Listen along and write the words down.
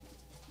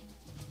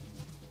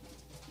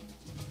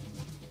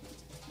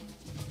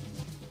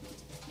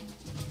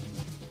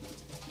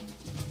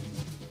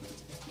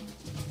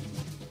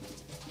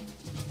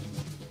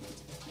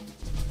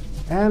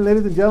And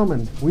ladies and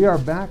gentlemen, we are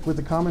back with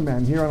The Common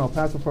Man here on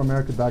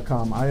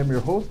ElPasoForAmerica.com. I am your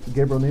host,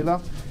 Gabriel Nila.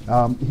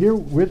 Here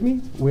with me,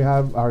 we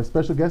have our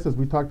special guest, as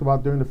we talked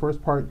about during the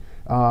first part,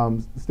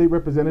 State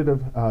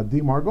Representative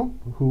Dee Margo,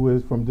 who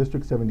is from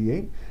District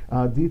 78.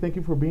 Dee, thank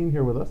you for being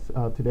here with us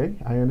today.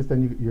 I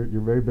understand you're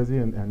very busy,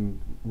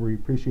 and we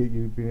appreciate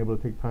you being able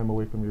to take time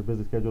away from your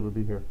busy schedule to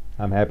be here.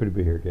 I'm happy to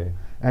be here, Gabe.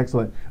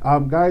 Excellent.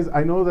 Guys,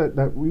 I know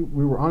that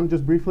we were on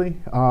just briefly,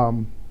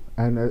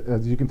 and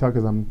as you can tell,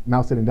 because I'm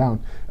now sitting down,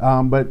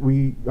 but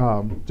we,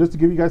 just to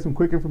give you guys some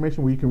quick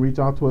information where you can reach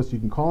out to us, you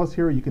can call us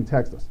here or you can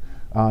text us.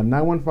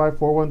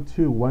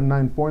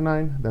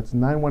 915-412-1949. That's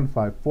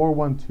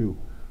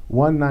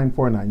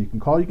 915-412-1949. You can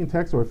call, you can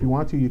text, or if you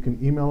want to, you can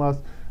email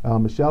us.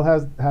 Michelle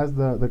has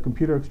the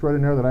computer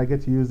extraordinaire that I get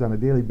to use on a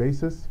daily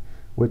basis,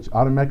 which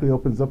automatically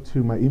opens up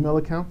to my email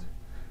account.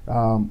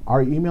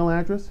 Our email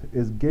address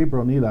is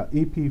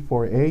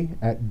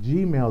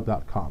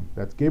gabrielnilaep4a@gmail.com.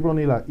 That's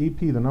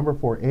gabrielnilaep, the number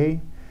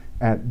 4a,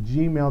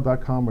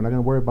 @gmail.com. We're not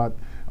going to worry about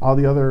all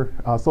the other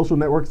social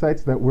network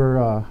sites that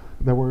we're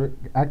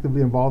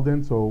actively involved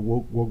in, so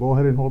we'll go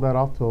ahead and hold that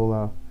off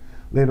till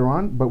later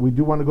on. But we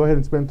do want to go ahead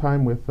and spend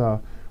time with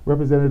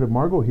Representative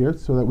Margo here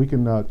so that we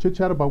can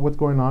chit-chat about what's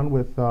going on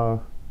with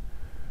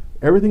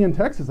everything in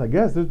Texas, I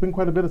guess. There's been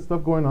quite a bit of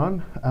stuff going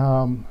on,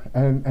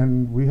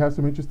 and we have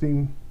some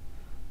interesting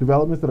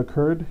developments that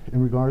occurred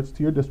in regards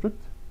to your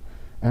district.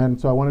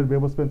 And so I wanted to be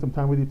able to spend some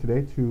time with you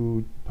today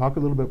to talk a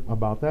little bit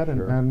about that,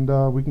 Sure. and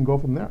we can go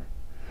from there.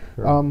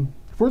 Sure.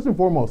 First and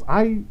foremost,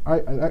 I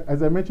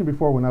as I mentioned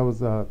before when I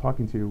was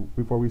talking to you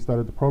before we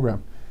started the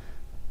program,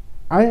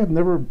 I have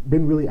never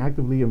been really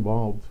actively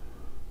involved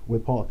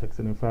with politics,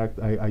 and in fact,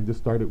 I just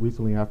started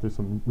recently after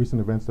some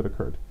recent events that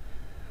occurred.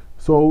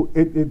 So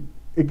it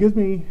gives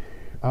me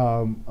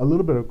a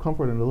little bit of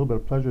comfort and a little bit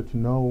of pleasure to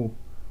know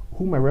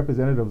who my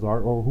representatives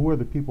are, or who are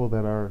the people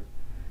that are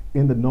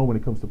in the know when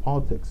it comes to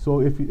politics. So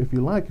if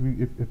you like,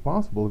 if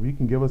possible, if you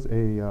can give us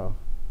a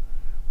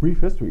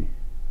brief history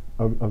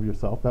of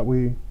yourself, that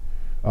way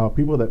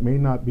people that may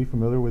not be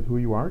familiar with who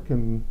you are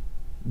can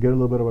get a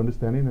little bit of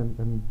understanding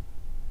and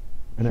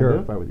Sure.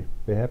 identify with you.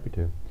 Be happy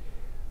to.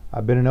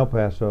 I've been in El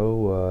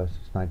Paso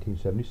since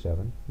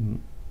 1977.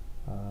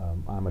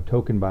 Mm-hmm. I'm a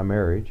token by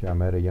marriage. I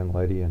met a young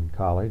lady in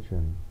college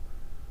and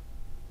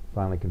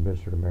finally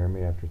convinced her to marry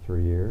me after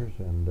 3 years,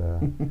 and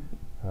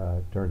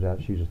turns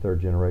out she's a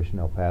third-generation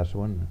El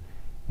Pasoan,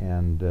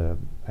 and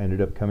I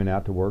ended up coming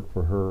out to work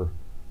for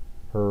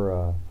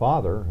her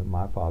father,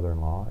 my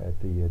father-in-law, at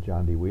the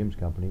John D. Williams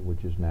Company,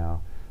 which is now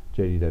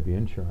JDW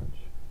Insurance.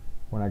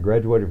 When I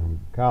graduated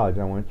from college,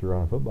 I went through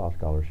on a football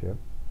scholarship.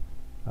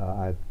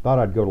 I thought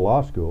I'd go to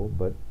law school,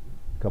 but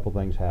a couple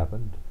things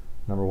happened.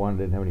 Number one, I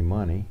didn't have any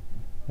money,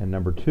 and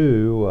number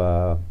two,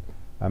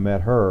 I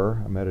met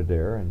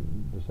Adair,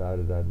 and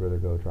decided I'd rather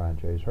go try and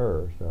chase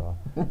her. So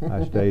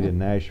I stayed in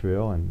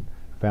Nashville and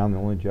found the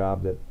only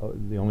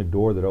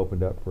door that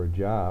opened up for a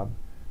job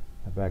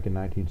back in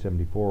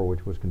 1974,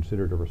 which was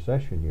considered a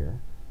recession year,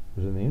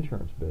 was in the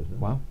insurance business.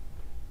 Wow.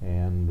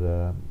 And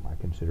I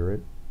consider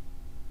it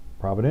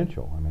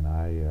providential. I mean,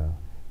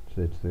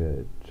 it's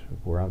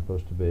where I'm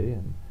supposed to be,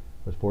 and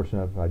was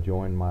fortunate enough I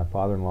joined my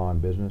father-in-law in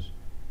business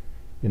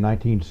in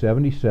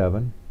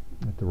 1977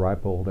 at the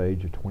ripe old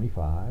age of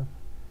 25,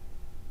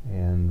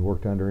 and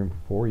worked under him for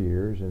 4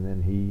 years, and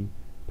then he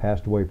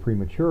passed away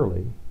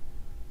prematurely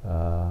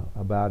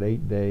about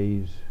 8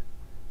 days,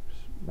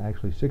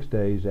 actually 6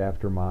 days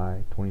after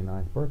my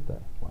 29th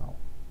birthday. Wow.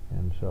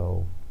 And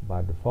so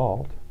by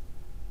default,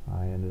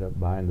 I ended up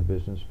buying the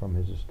business from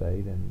his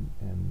estate and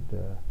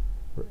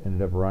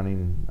ended up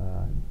running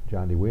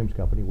John D. Williams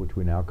Company, which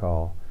we now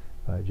call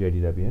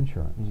JDW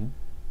Insurance. Mm-hmm.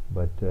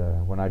 But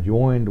when I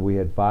joined, we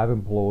had 5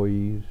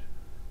 employees.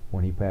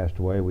 When he passed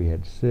away, we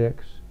had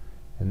 6,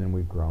 and then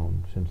we've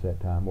grown since that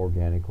time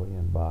organically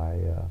and by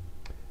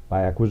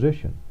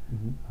acquisition.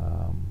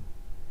 Mm-hmm.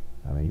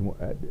 I mean,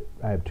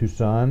 I have 2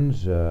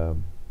 sons.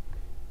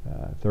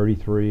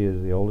 33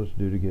 is the oldest,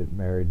 due to get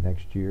married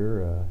next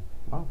year.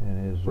 Wow.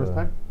 And his First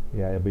time?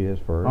 Yeah, it'll be his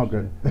first. Oh,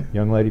 good.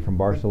 Young lady from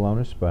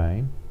Barcelona,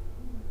 Spain.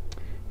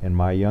 And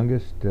my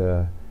youngest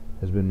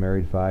has been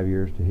married 5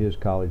 years to his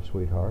college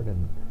sweetheart,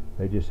 and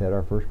they just had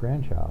our first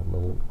grandchild,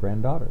 little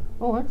granddaughter.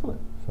 Oh,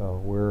 excellent.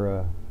 So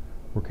we're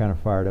kind of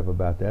fired up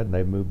about that, and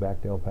they've moved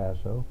back to El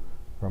Paso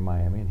from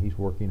Miami, and he's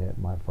working at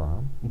my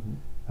firm.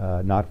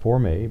 Mm-hmm. Not for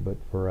me, but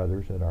for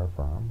others at our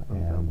firm. Okay.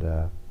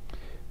 And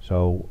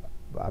so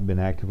I've been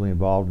actively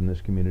involved in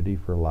this community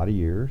for a lot of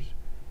years.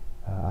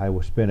 I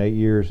spent 8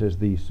 years as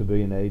the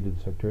civilian aide to the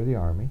Secretary of the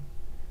Army.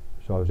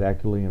 So I was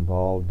actively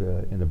involved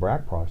in the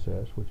BRAC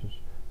process, which is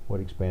what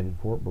expanded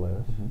Fort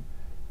Bliss. Mm-hmm.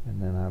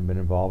 And then I've been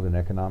involved in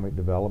economic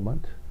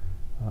development.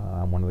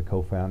 I'm one of the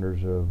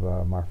co-founders of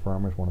my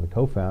firm is one of the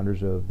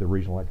co-founders of the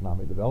Regional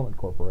Economic Development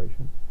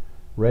Corporation,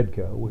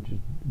 REDCO,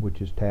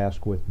 which is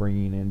tasked with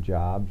bringing in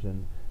jobs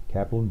and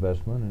capital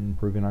investment and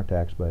improving our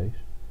tax base.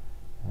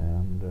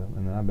 And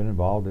then I've been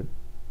involved at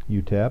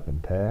UTEP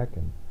and TEC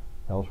and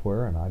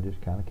elsewhere, and I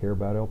just kind of care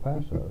about El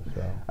Paso.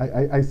 So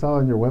I saw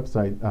on your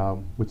website,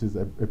 which is,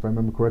 if I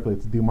remember correctly,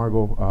 it's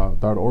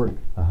demargo.org,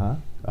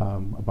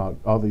 about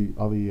all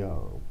the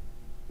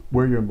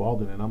where you're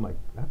involved in it. And I'm like,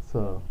 that's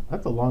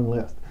a long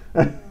list.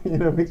 You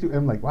know, it makes you.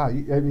 I'm like, wow.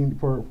 I mean,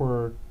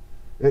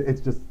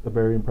 it's just a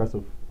very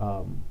impressive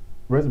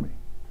resume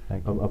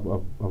thank you.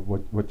 of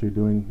what you're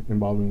doing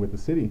involving with the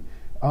city.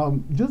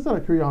 Just out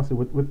of curiosity,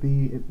 with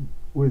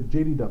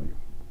JDW,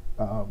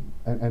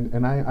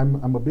 and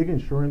I'm a big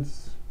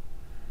insurance.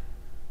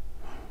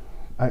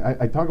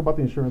 I talk about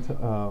the insurance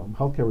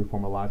healthcare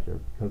reform a lot here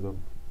because of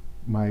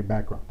my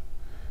background.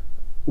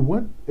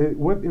 What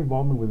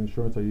involvement with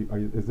insurance are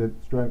you? Is it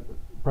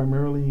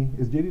primarily,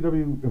 is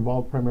JDW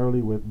involved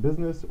primarily with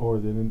business, or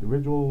is it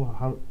individual?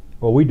 How?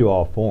 Well, we do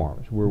all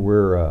forms.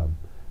 We're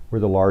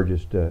the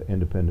largest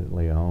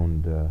independently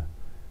owned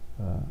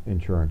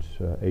insurance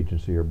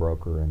agency or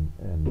broker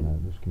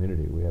in this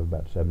community. We have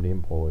about 70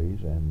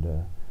 employees,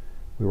 and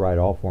we write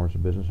all forms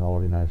of business all over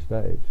the United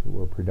States.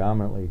 We're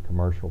predominantly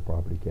commercial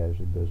property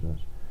casualty business.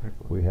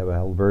 Excellent. We have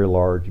a very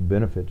large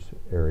benefits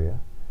area.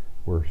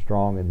 We're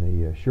strong in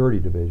the surety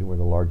division. We're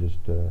the largest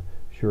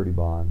surety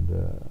bond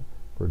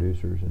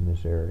producers in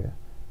this area.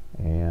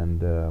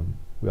 And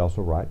we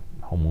also write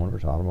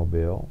homeowners,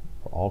 automobile,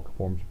 all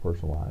forms of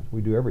personal lines.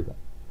 We do everything.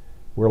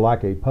 We're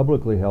like a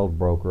publicly held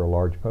broker, a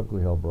large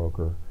publicly held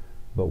broker,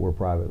 but we're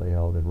privately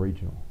held and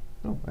regional.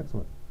 Oh,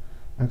 excellent.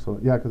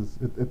 Excellent. Yeah, because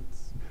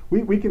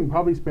we can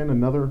probably spend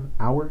another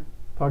hour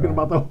talking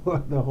about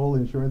the whole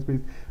insurance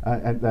piece,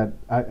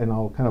 and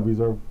I'll kind of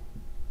reserve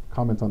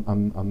comments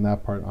on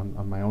that part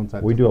on my own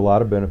side. We do a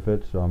lot of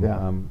benefits, so Yeah.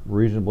 I'm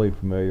reasonably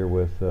familiar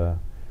with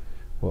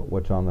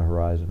what's on the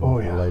horizon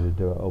related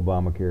to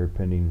Obamacare,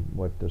 pending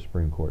what the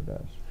Supreme Court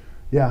does.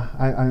 Yeah,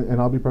 and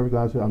I'll be perfectly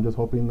honest with you, I'm just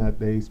hoping that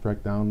they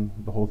strike down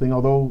the whole thing.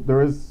 Although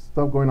there is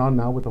stuff going on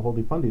now with the whole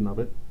defunding of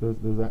it.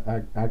 There's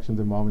actions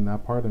involving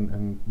that part,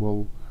 and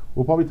we'll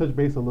probably touch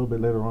base a little bit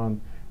later on.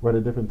 We're at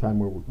a different time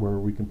where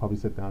we can probably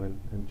sit down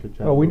and chit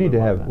chat. Well, we need to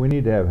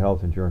have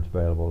health insurance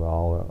available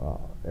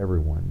to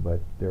everyone,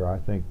 but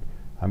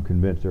I'm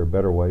convinced there are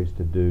better ways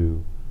to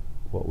do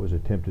what was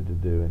attempted to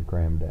do and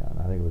cram down.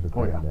 I think it was a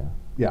cram down.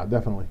 Yeah,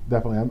 definitely.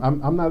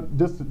 I'm not,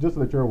 just so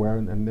that you're aware,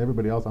 and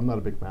everybody else, I'm not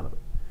a big fan of it.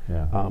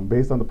 Yeah.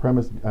 Based on the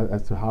premise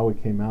as to how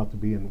it came out to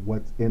be and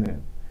what's in it,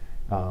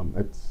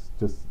 it's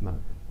just not.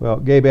 Well,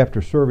 Gabe,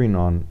 after serving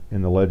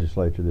in the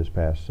legislature this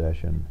past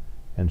session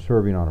and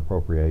serving on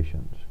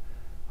appropriations,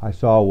 I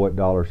saw what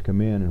dollars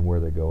come in and where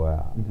they go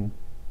out. Mm-hmm.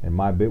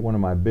 And one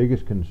of my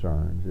biggest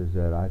concerns is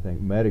that I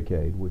think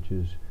Medicaid,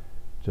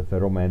 it's a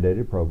federal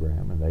mandated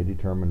program, and they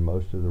determine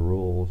most of the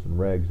rules and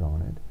regs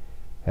on it,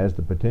 has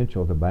the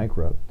potential to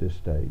bankrupt this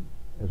state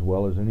as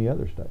well as any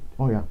other state.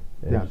 Oh yeah,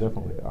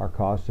 definitely. Our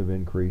costs have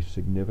increased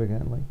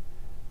significantly,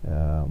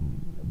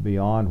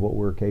 beyond what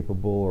we're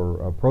capable,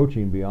 or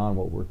approaching beyond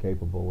what we're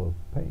capable of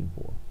paying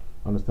for.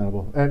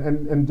 Understandable.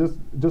 And just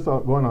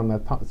going on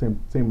that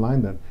same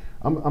line, then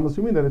I'm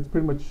assuming that it's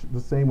pretty much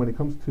the same when it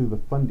comes to the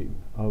funding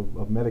of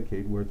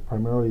Medicaid, where it's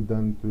primarily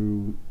done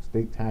through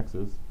state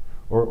taxes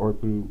or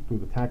through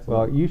the tax.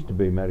 Well, it used to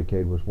be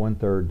Medicaid was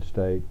 1/3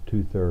 state,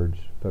 2/3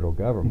 federal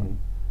government.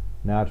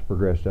 Mm-hmm. Now it's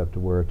progressed up to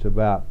where it's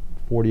about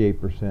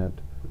 48%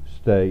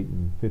 state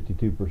and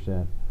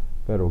 52%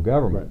 federal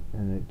government,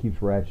 right. And it keeps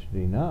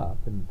ratcheting up,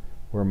 and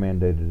we're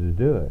mandated to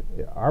do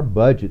it. Our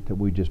budget that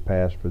we just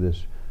passed for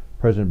this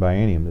present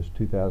biennium, this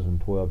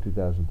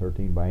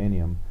 2012-2013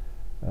 biennium,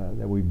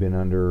 that we've been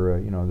under,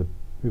 the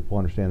people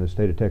understand the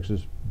state of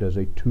Texas does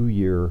a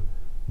 2-year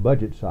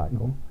budget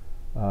cycle.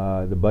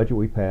 Mm-hmm. The budget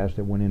we passed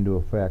that went into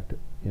effect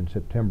on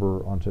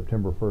September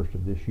 1st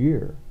of this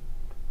year,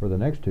 for the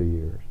next 2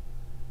 years,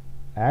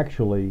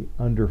 actually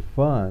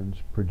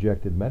underfunds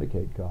projected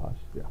Medicaid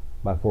costs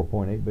by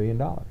 $4.8 billion.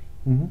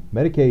 Mm-hmm.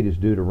 Medicaid is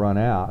due to run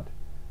out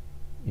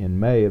in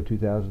May of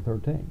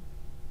 2013.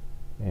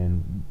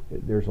 And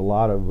there's a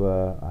lot of,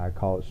 I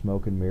call it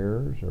smoke and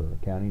mirrors or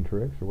accounting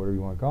tricks or whatever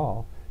you want to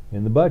call,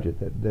 in the budget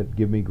that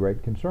give me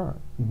great concern.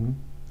 Mm-hmm.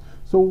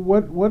 So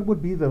what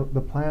would be the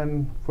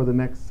plan for the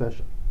next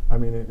session? I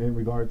mean, in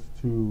regards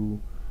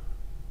to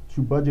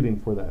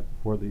budgeting for that,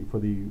 for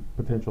the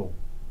potential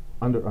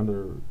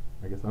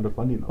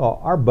underfunding. Well,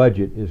 our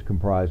budget is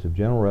comprised of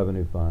general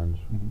revenue funds,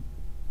 mm-hmm.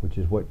 which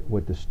is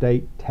what the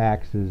state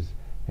taxes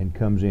and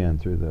comes in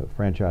through the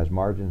franchise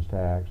margins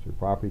tax, through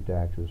property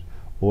taxes,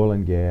 oil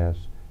and gas,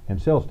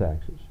 and sales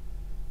taxes.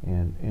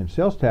 And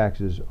sales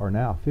taxes are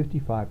now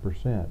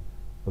 55%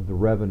 of the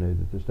revenue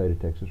that the state of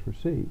Texas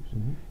receives.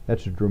 Mm-hmm.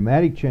 That's a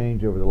dramatic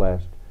change over the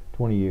last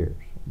 20 years.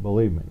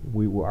 Believe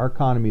me, our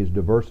economy has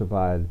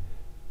diversified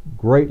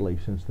greatly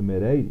since the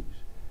mid-'80s.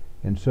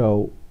 And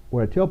so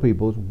what I tell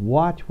people is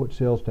watch what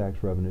sales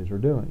tax revenues are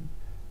doing.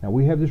 Now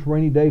we have this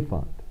rainy day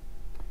fund,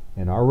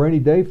 and our rainy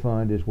day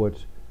fund is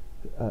what's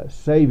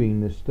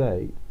saving the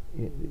state,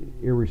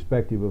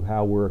 irrespective of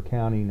how we're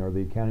accounting or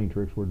the accounting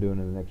tricks we're doing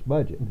in the next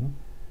budget. Mm-hmm.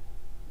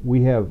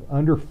 We have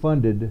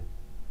underfunded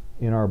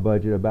in our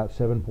budget about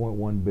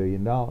 $7.1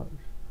 billion.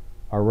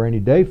 Our rainy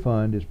day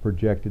fund is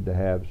projected to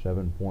have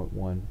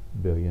 $7.1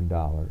 billion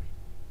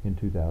in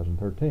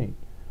 2013.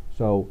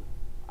 So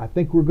I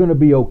think we're going to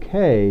be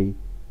okay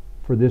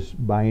for this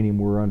biennium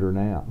we're under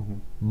now.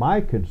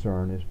 My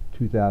concern is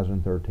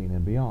 2013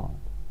 and beyond.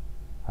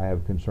 I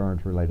have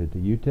concerns related to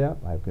UTEP,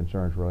 I have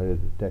concerns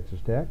related to Texas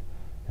Tech,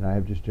 and I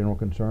have just general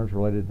concerns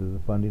related to the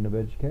funding of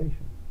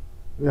education.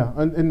 Yeah,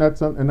 and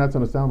that's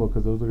understandable,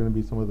 because those are going to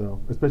be some of the,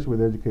 especially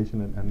with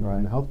education and Right.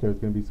 and healthcare, is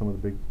going to be some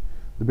of the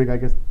big, I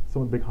guess,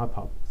 some of the big hot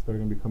topics that are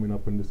going to be coming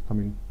up in this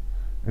coming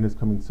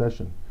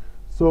session.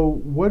 So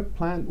what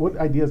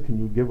ideas can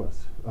you give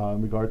us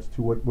in regards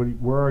to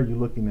where are you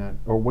looking at,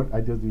 or what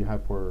ideas do you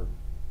have for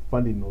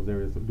funding those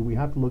areas? Do we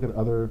have to look at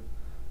other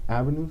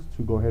avenues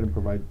to go ahead and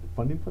provide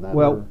funding for that?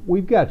 Well, or?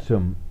 we've got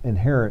some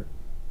inherent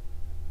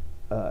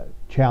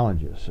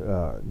challenges.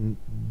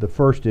 The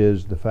first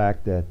is the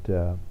fact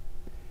that,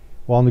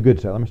 well, on the good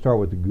side, let me start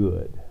with the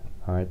good.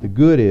 All right, the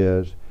good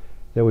is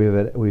that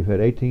we've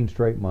had 18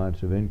 straight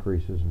months of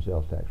increases in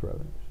sales tax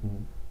revenues.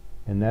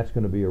 And that's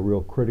going to be a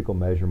real critical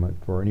measurement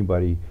for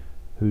anybody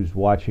who's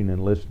watching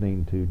and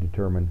listening to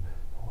determine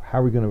how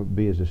are we going to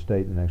be as a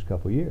state in the next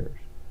couple of years.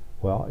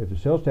 Well, if the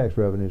sales tax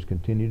revenues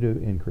continue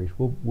to increase,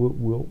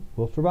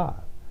 we'll survive.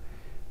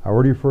 I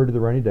already referred to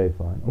the rainy day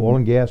fund. Oil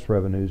and gas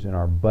revenues in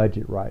our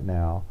budget right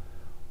now,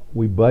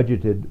 we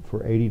budgeted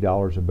for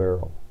 $80 a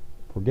barrel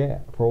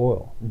for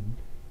oil,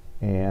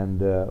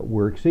 and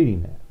we're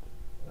exceeding that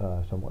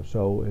somewhat.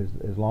 So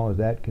as long as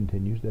that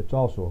continues, that's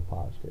also a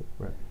positive.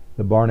 Right.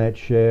 The Barnett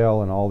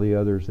Shale and all the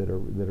others that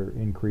are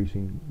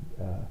increasing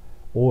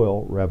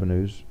oil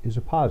revenues is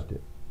a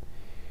positive.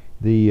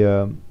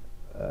 But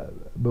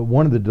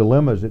one of the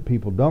dilemmas that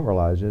people don't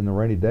realize in the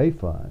rainy day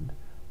fund,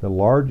 the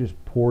largest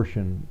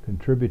portion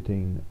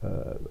contributing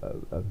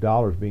of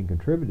dollars being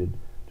contributed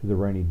to the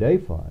rainy day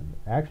fund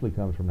actually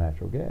comes from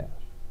natural gas.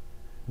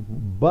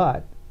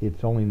 But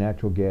it's only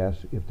natural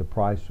gas if the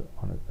price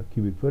on a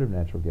cubic foot of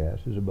natural gas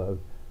is above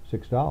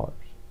 $6.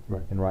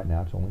 Right. And right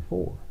now it's only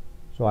 $4.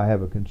 So I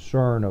have a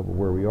concern over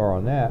where we are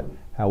on that.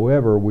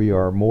 However, we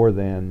are more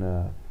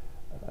than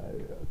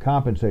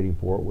compensating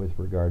for it with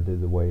regard to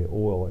the way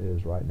oil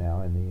is right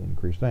now and the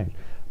increased things.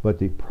 But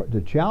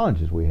the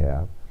challenges we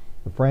have,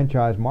 the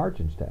franchise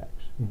margins tax,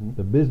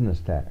 the business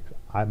tax.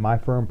 My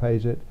firm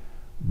pays it.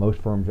 Most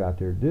firms out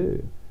there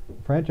do.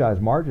 The franchise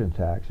margin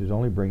tax is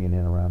only bringing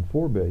in around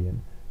 $4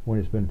 billion when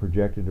it's been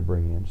projected to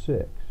bring in $6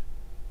 billion.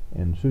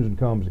 And Susan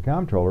Combs, the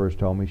comptroller, has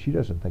told me she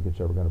doesn't think it's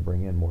ever going to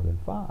bring in more than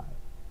 $5 billion.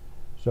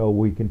 So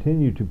we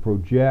continue to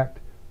project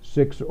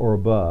 6 or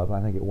above. I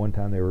think at one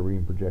time they were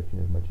even projecting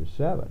as much as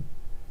 7,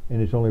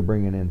 and it's only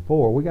bringing in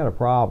 4. We got a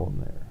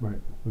problem there.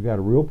 Right. We got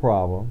a real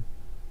problem,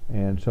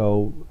 and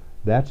so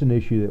that's an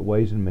issue that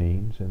Ways and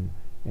Means, and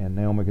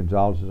Naomi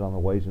Gonzalez is on the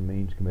Ways and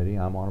Means Committee.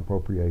 I'm on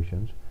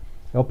Appropriations.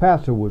 El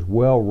Paso was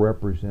well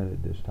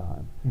represented this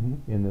time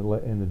in the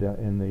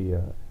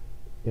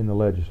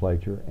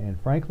legislature,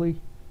 and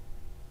frankly,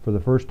 for the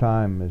first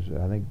time, as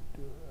I think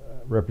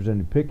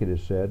Representative Pickett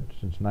has said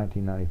since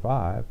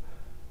 1995,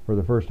 for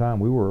the first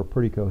time we were a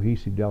pretty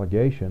cohesive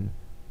delegation,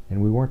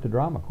 and we weren't the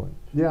drama queens.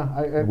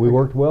 Yeah, we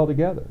worked well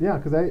together. Yeah,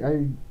 because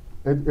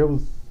it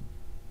was,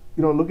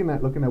 looking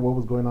at what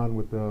was going on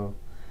with the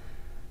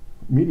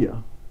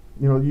media.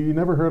 You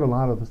never heard a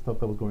lot of the stuff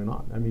that was going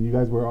on. I mean, you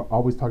guys were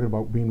always talking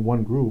about being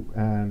one group,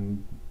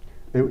 and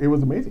it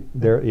was amazing.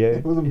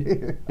 It was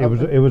amazing.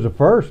 It was a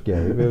first,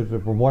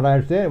 Gabe. From what I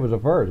understand, it was a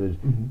first.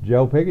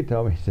 Joe Pickett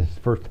told me it's the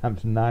first time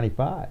since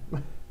 '95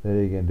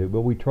 that he can do.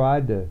 But we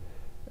tried to,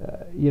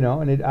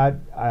 and I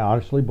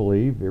honestly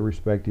believe,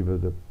 irrespective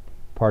of the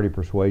party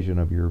persuasion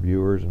of your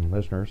viewers and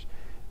listeners,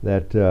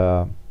 that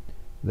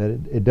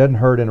it doesn't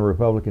hurt in a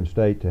Republican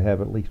state to have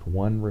at least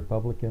one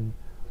Republican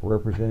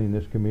representing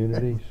this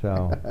community.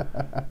 So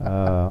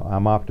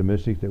I'm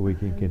optimistic that we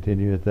can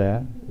continue at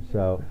that.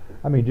 So,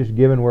 I mean, just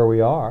given where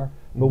we are,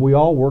 but we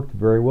all worked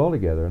very well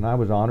together, and I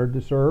was honored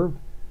to serve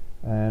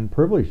and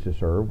privileged to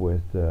serve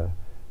with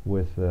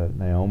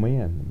Naomi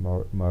and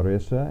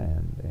Marissa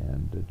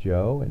and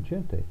Joe and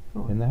Chinte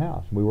in the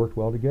House. We worked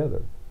well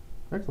together.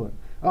 Excellent.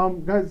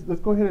 Guys, let's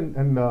go ahead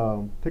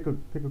and take a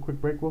quick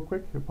break real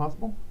quick, if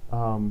possible.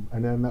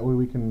 And then that way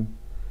we can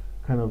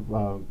kind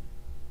of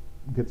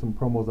get some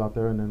promos out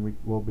there, and then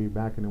we'll be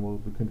back, and then we'll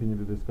continue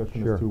the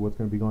discussion as to what's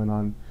going to be going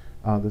on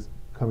this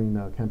coming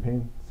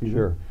campaign season.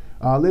 Sure.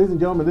 Ladies and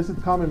gentlemen, this is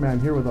the Common Man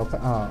here with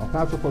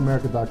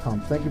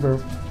ElPasoForAmerica.com. Thank you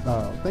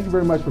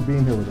very much for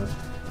being here with us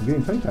and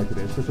getting tongue tied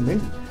today. It's just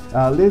amazing.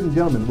 Ladies and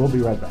gentlemen, we'll be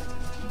right back.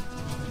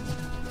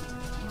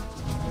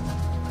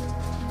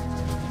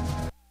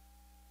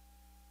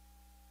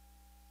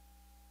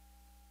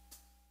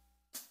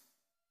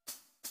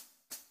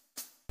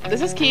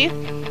 This is Keith.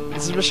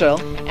 This is Michelle.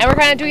 And we're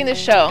kind of doing this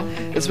show.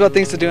 It's about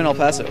things to do in El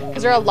Paso.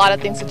 Because there are a lot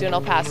of things to do in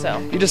El Paso.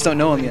 You just don't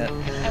know them yet.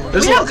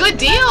 We have good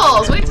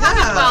deals. What are you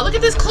talking about? Look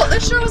at this coat.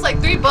 This shirt was like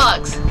 $3.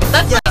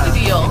 That's like a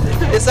deal.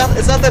 It's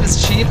not that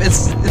it's cheap.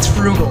 It's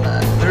frugal.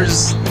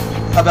 There's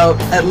about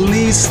at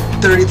least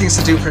 30 things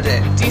to do per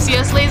day. Do you see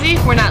us lazy?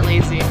 We're not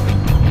lazy.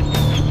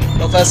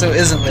 El Paso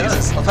isn't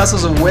lazy. El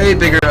Paso's a way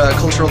bigger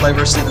cultural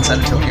diversity than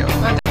San Antonio.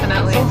 Oh,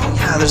 definitely.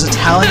 Yeah, there's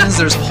Italians,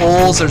 there's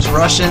Poles, there's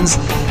Russians,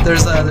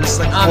 there's like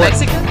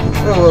Mexican?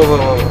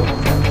 Whoa.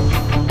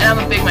 And I'm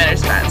a big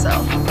Miners fan, so.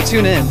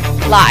 Tune in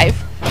Live.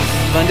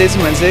 Mondays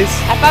and Wednesdays.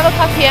 At 5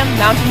 o'clock p.m.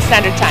 Mountain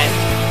Standard Time.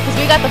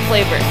 Because we got the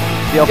flavor.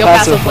 The El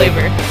Paso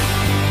flavor.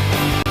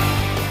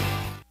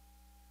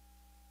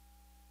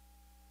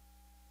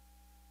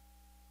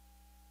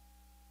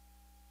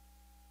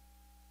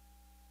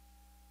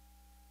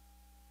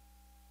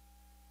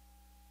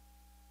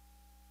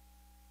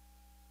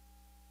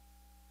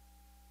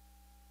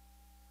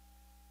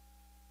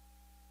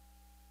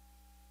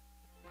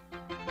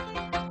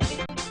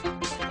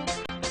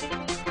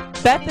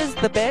 Beth is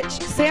the bitch.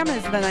 Sam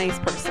is the nice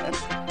person.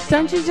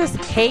 Don't you just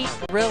hate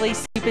really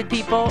stupid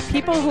people?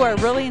 People who are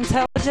really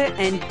intelligent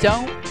and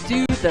don't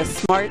do the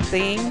smart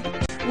thing?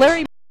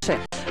 Larry, come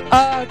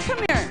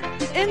here.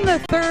 In the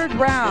third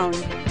round,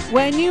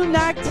 when you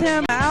knocked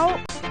him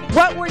out,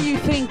 what were you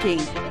thinking?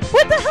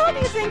 What the hell do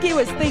you think he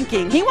was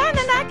thinking? He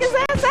wanted to knock his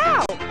ass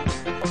out.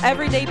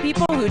 Everyday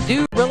people who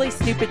do really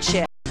stupid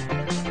shit.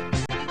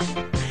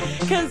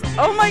 Because,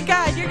 oh my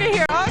God, you're going to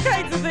hear all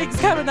kinds of things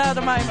coming out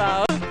of my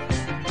mouth.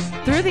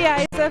 Through the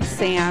Eyes of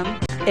Sam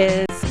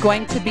is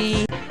going to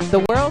be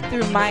The World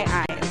Through My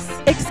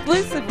Eyes,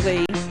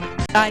 exclusively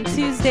on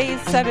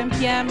Tuesdays, 7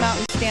 p.m.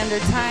 Mountain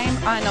Standard Time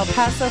on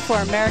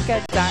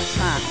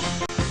ElPasoForAmerica.com.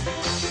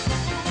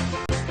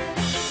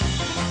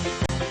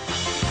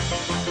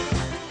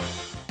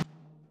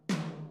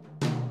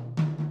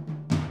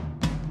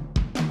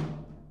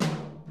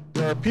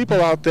 There are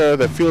people out there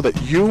that feel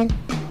that you,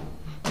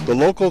 the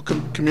local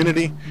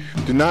community,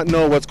 do not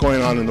know what's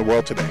going on in the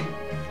world today.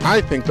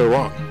 I think they're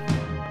wrong.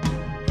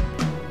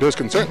 There's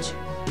concerns,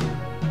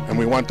 and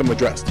we want them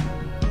addressed.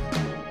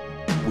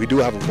 We do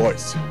have a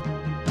voice.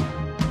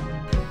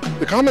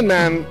 The common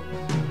man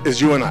is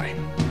you and I.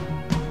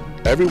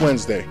 Every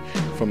Wednesday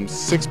from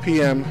 6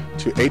 p.m.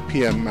 to 8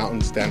 p.m.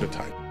 Mountain Standard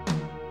Time.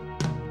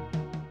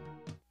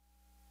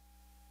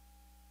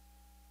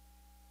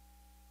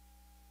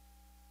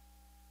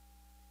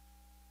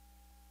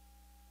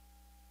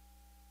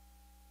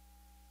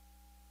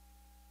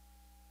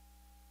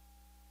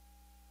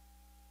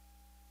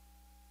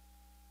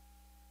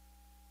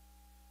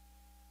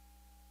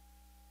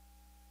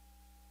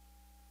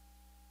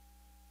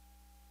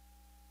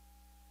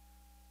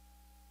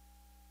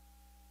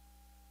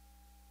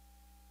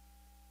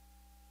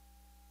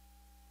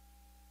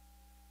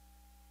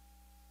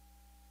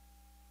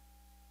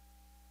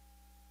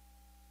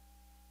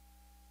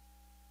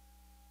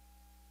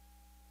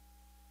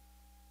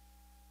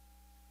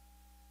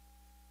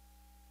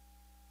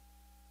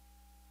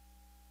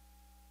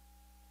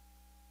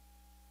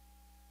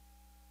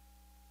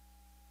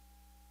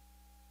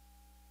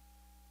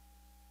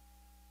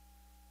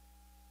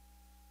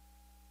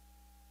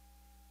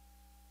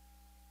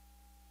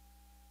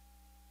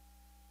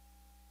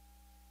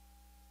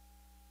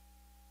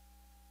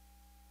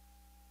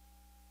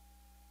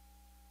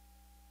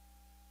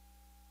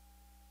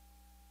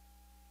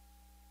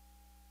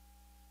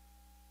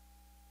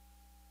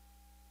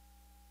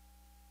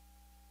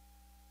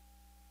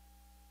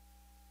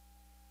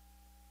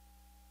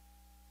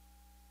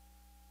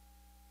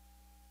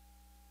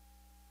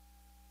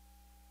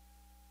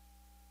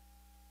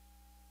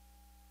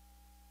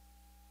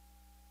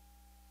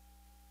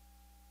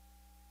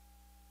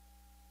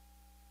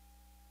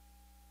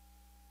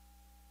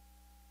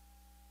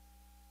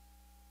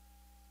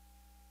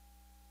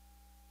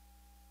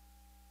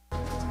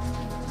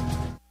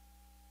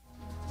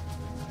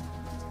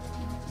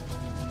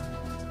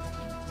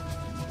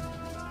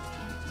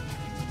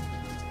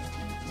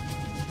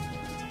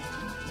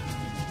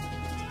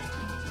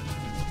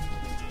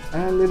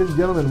 And ladies and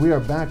gentlemen, we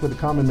are back with the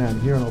Common Man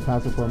here on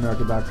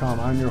ElPasoForAmerica.com.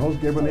 I'm your host,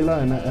 Gabriel Nila,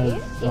 and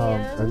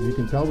as you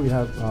can tell, we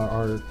have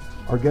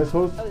our guest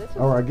host,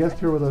 or our guest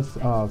here with us,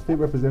 State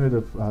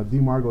Representative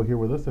Dee Margo here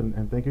with us,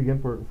 and thank you again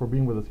for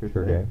being with us here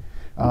today.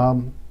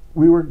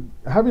 We were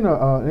having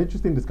an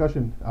interesting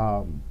discussion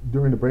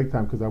during the break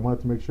time because I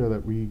wanted to make sure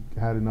that we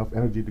had enough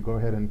energy to go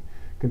ahead and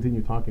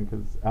continue talking,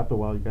 because after a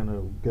while you kind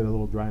of get a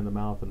little dry in the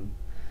mouth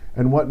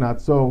and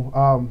whatnot.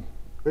 So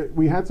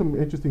we had some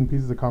interesting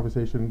pieces of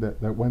conversation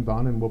that went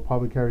on, and we'll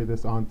probably carry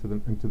this on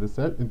to into this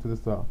segment,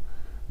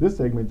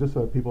 just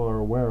so that people are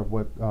aware of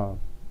what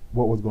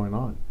was going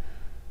on.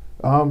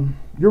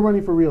 You're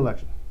running for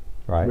re-election.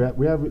 Right.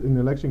 We have an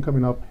election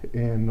coming up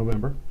in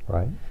November.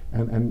 Right.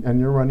 And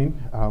you're running,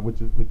 which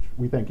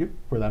we thank you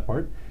for that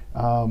part.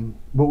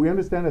 But we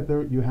understand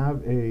that you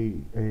have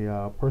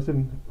a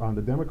person on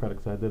the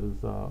Democratic side that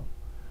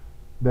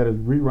is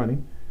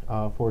rerunning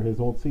for his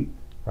old seat.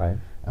 Right.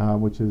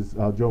 Which is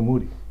Joe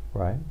Moody.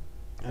 Right.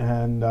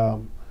 And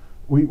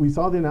we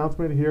saw the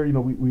announcement here. You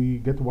know, we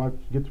get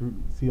to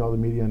see all the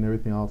media and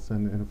everything else.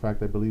 And in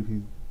fact, I believe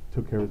he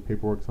took care of his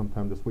paperwork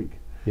sometime this week.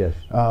 Yes.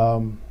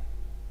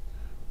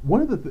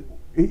 One of the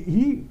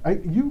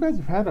you guys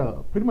have had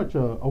a pretty much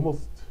I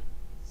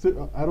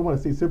don't want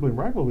to say sibling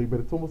rivalry,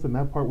 but it's almost in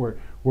that part where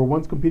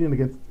one's competing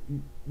against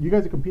you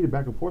guys have competed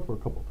back and forth for a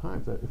couple of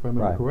times, if I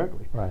remember Right.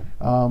 correctly. Right.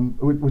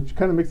 Which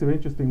kind of makes it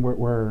interesting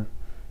where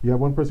you have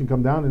one person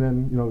come down and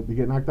then they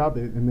get knocked out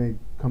and they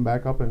come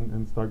back up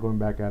and start going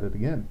back at it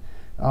again.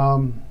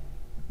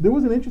 There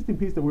was an interesting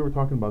piece that we were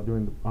talking about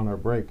on our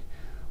break,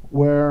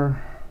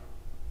 where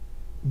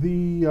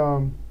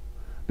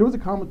there was a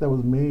comment that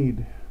was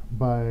made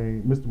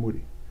by Mr.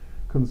 Moody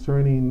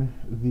concerning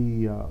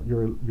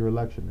your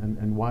election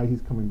and why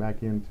he's coming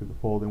back into the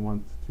fold and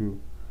wants to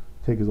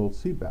take his old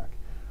seat back.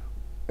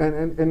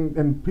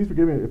 And please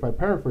forgive me if I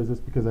paraphrase this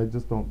because I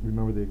just don't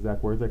remember the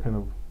exact words. I kind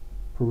of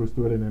perused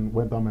through it and then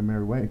went on my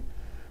merry way.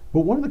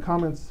 But one of the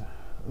comments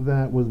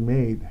that was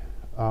made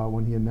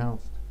when he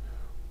announced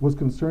was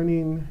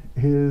concerning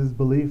his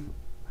belief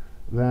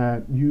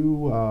that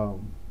you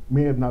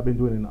may have not been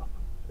doing enough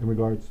in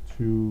regards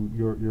to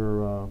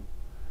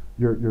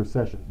your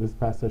session, this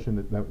past session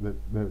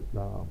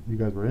that you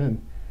guys were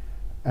in,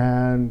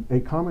 and a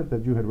comment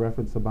that you had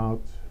referenced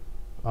about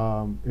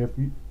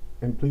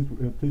and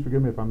please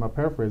forgive me if I'm not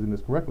paraphrasing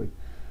this correctly,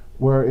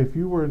 where if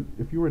you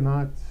were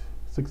not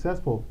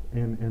successful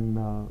in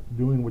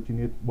doing what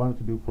you wanted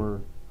to do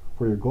for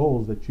your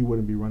goals, that you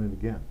wouldn't be running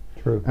again.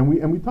 True. And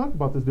we talked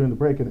about this during the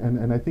break,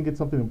 and I think it's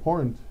something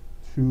important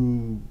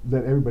to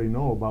let everybody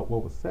know about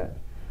what was said,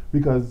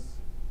 because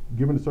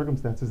given the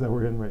circumstances that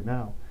we're in right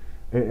now,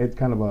 it's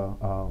kind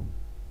of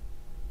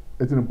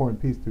it's an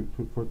important piece to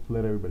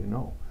let everybody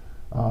know.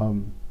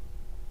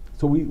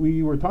 So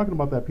we were talking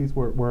about that piece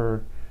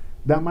where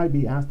that might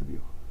be asked of you.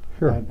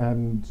 Sure.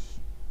 And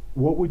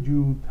what would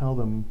you tell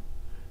them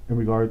in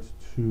regards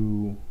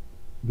to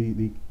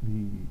the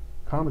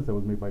comments that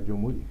was made by Joe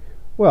Moody?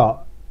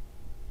 Well,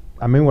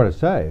 I mean what I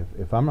say.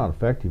 If I'm not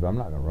effective, I'm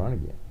not going to run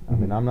again. I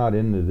mean, I'm not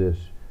into this.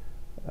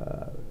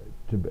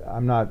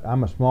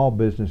 I'm a small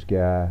business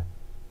guy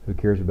who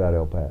cares about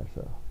El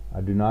Paso.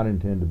 I do not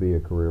intend to be a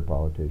career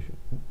politician.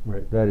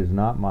 Right. That is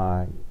not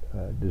my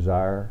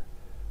desire,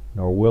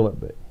 nor will it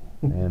be.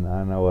 And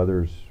I know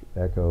others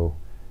echo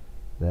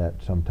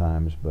that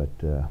sometimes, but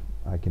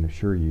I can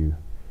assure you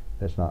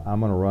that's not. I'm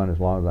going to run as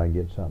long as I can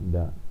get something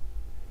done.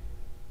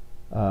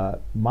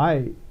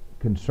 My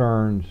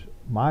concerns,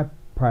 my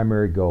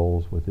primary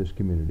goals with this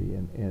community,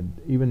 and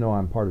even though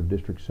I'm part of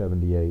District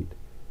 78,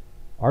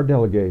 our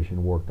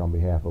delegation worked on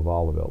behalf of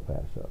all of El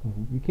Paso.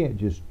 You can't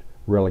just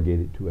relegate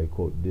it to a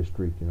quote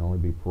district and only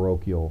be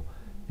parochial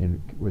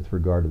with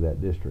regard to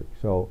that district.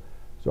 So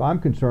I'm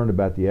concerned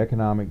about the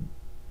economic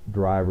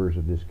drivers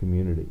of this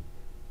community.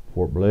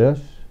 Fort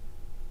Bliss,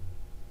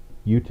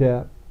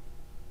 UTEP,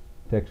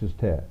 Texas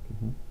Tech.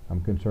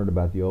 I'm concerned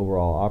about the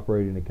overall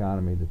operating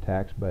economy, the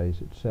tax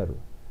base, etc.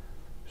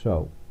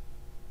 So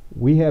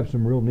we have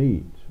some real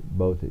needs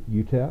both at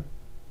UTEP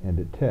and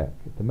at Tech,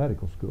 at the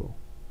medical school.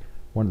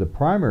 One of the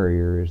primary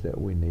areas that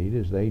we need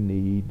is they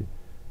need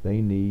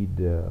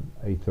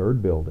a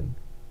third building,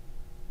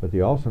 but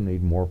they also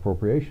need more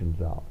appropriations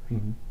dollars.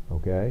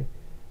 Okay?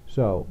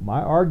 So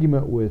my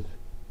argument with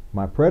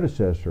my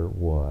predecessor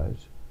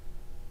was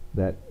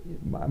that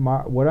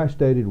what I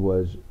stated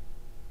was,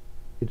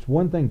 it's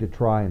one thing to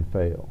try and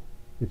fail.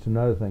 It's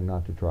another thing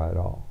not to try at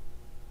all.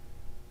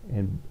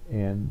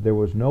 And there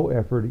was no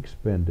effort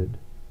expended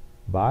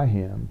by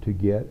him to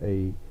get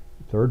a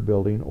third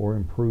building or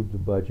improve the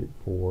budget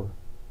for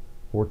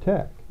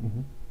Tech.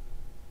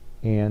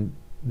 And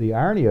the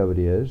irony of it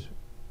is,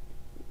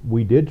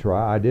 we did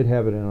try. I did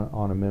have it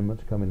on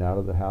amendments coming out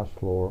of the House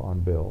floor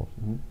on bills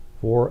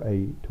for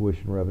a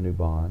tuition revenue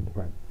bond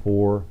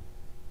for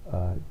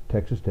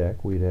Texas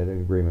Tech. We'd had an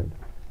agreement.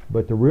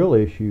 But the real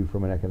issue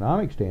from an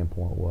economic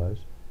standpoint was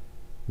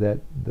that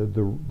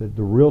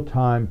the real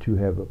time to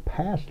have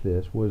passed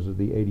this was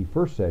the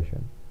 81st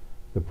session,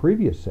 the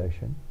previous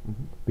session,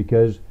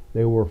 because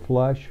they were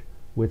flush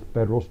with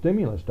federal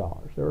stimulus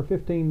dollars. There were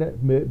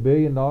 $15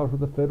 billion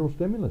worth of federal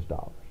stimulus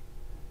dollars.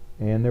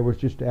 And there was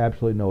just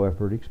absolutely no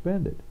effort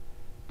expended.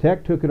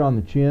 Tech took it on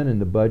the chin in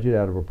the budget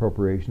out of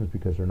appropriations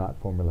because they're not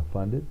formula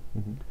funded.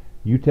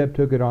 UTEP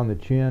took it on the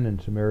chin in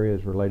some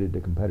areas related to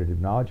Competitive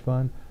Knowledge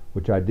Fund,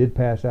 which I did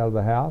pass out of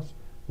the House.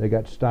 They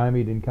got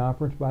stymied in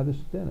conference by the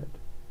Senate,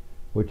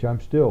 which I'm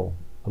still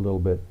a little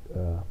bit,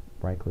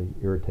 frankly,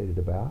 irritated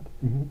about,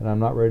 and I'm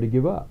not ready to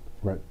give up.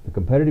 The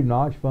Competitive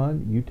Knowledge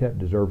Fund, UTEP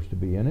deserves to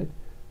be in it.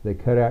 They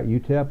cut out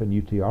UTEP and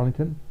UT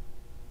Arlington,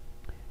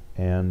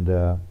 and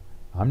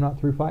I'm not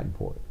through fighting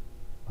for it.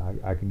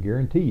 I can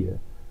guarantee you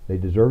they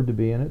deserve to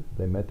be in it.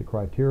 They met the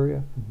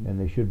criteria, and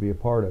they should be a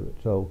part of it.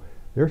 So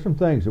there are some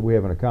things that we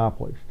haven't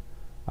accomplished.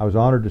 I was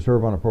honored to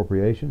serve on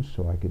appropriations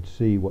so I could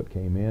see what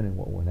came in and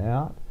what went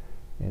out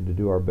and to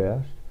do our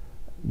best.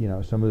 You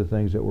know, some of the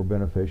things that were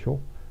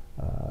beneficial.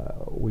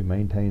 We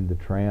maintained the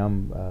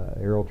tram,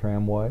 aerial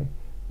tramway.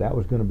 That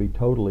was going to be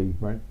totally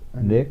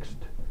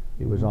nixed.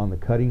 It was on the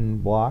cutting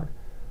block.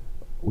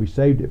 We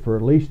saved it for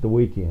at least the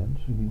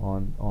weekends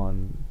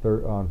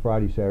on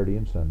Friday, Saturday,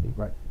 and Sunday,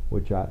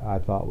 which I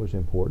thought was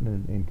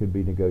important and could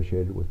be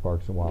negotiated with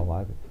Parks and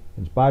Wildlife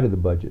in spite of the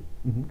budget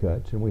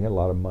cuts. And we had a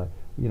lot of money.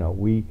 You know,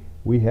 we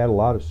had a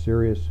lot of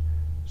serious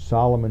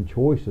Solomon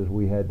choices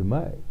we had to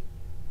make.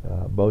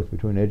 both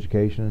between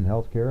education and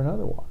healthcare and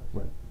otherwise.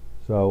 Right.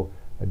 So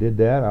I did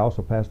that. I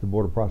also passed the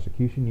Board of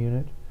Prosecution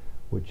Unit,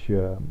 which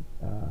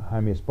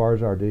Jaime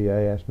Esparza, our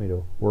DA, asked me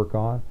to work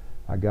on.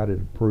 I got it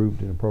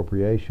approved in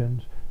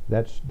appropriations.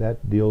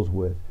 That deals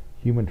with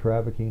human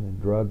trafficking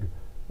and drug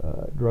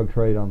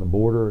trade on the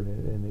border,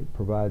 and it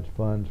provides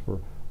funds for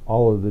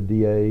all of the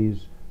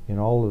DAs in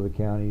all of the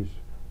counties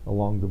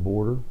along the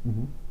border.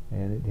 Mm-hmm.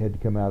 And it had to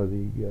come out of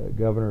the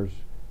governor's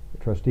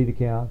trustee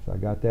accounts. I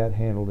got that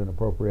handled in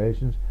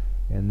appropriations,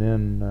 and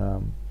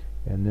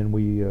then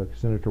we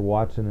Senator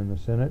Watson in the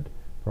Senate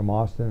from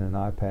Austin and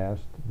I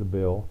passed the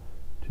bill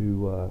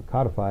to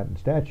codify it in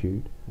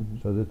statute,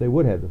 Mm-hmm. so that they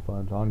would have the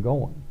funds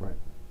ongoing. Right.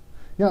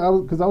 Yeah,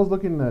 because I was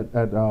looking at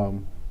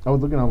I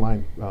was looking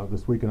online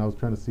this week, and I was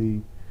trying to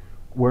see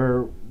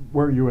where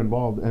you were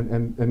involved,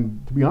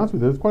 and to be honest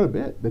with you, there's quite a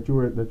bit that you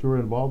were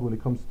involved when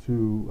it comes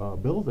to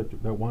bills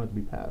that wanted to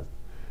be passed,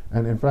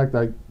 and in fact,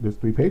 there's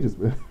 3 pages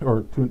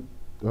or 2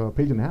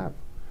 page and a half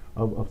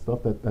of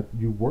stuff that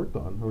you worked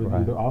on, or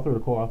Right. either author or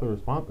co-author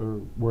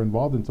or were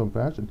involved in some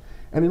fashion,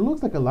 and it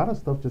looks like a lot of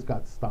stuff just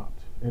got stopped.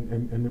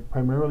 And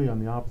primarily on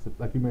the opposite,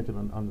 like you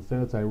mentioned on the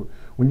Senate side.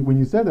 When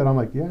you said that, I'm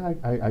like, yeah,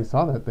 I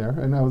saw that there,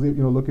 and I was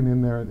looking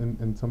in there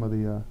in some of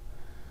the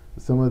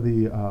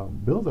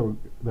bills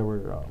that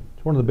were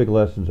It's one of the big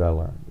lessons I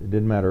learned. It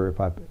didn't matter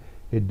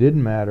it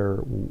didn't matter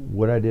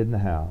what I did in the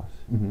House.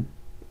 mm-hmm.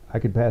 I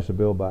could pass a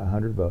bill by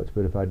 100 votes,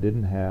 but if I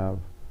didn't have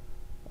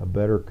a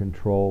better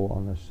control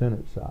on the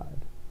Senate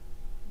side,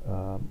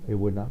 it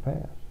would not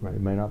pass. Right.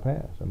 It may not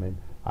pass. I mean,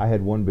 I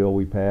had one bill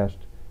we passed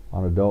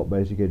on adult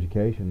basic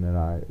education that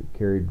I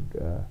carried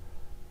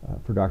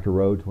for Dr.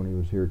 Rhodes when he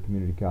was here at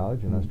Community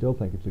College, and I Mhm. still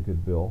think it's a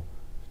good bill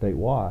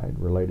statewide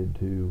related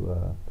to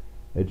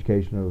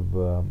education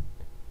of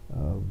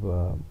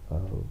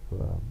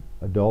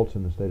adults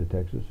in the state of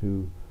Texas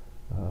who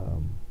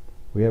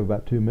we have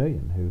about 2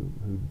 million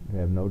who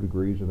have no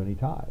degrees of any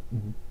type,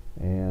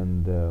 Mm-hmm.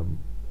 and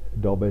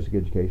adult basic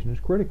education is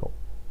critical.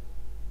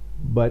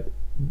 But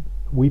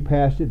we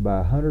passed it by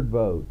 100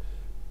 votes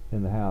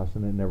in the House,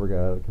 and it never got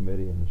out of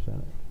committee in the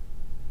Senate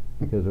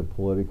because of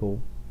political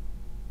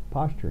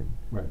posturing.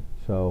 Right.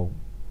 So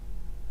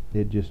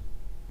it just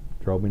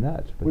drove me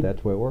nuts, but Would-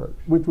 that's the way it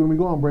works. Which, when we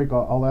go on break,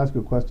 I'll ask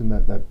you a question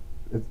that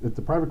it's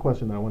a private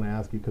question that I want to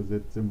ask you because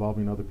it's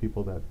involving other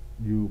people that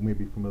you may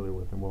be familiar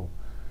with,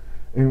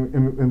 and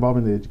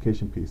involving the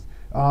education piece.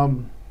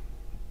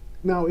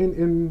 Now,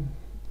 in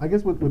I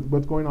guess with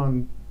what's going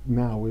on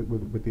now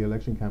with the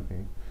election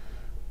campaign,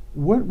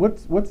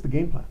 what's the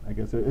game plan? I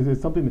guess is it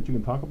something that you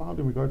can talk about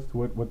in regards to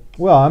what?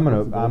 Well, I'm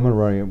gonna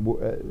run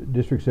it.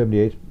 District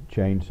 78's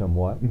changed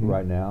somewhat Mhm.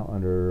 right now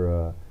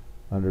under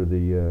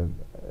the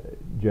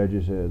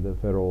judges, the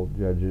federal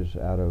judges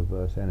out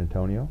of San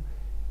Antonio,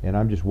 and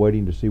I'm just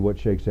waiting to see what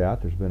shakes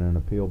out. There's been an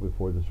appeal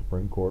before the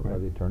Supreme Court by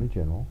Right. the Attorney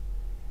General,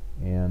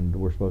 and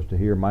we're supposed to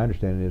hear. My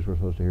understanding is we're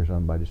supposed to hear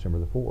something by December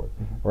the 4th,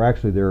 Mhm. or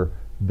actually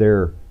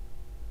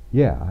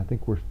yeah, I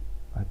think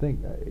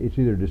it's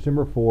either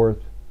December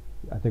 4th.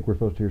 I think we're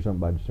supposed to hear something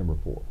by December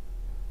 4th.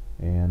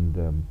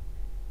 And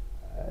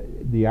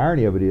the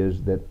irony of it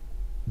is that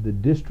the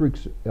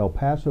districts, El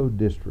Paso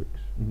districts,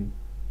 Mhm.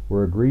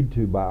 were agreed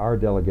to by our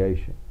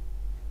delegation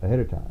ahead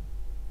of time.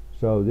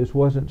 So this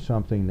wasn't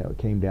something that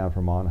came down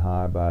from on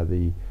high by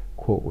the,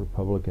 quote,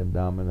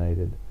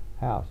 Republican-dominated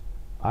House.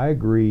 I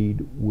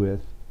agreed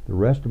with the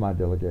rest of my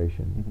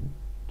delegation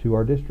Mhm. to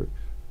our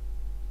districts.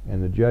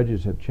 And the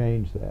judges have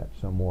changed that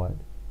somewhat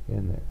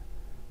in there.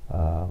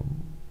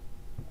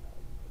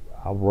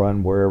 I'll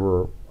run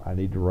wherever I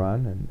need to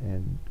run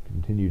and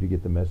continue to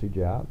get the message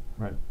out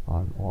Right.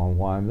 on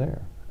why I'm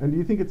there. And do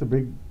you think it's a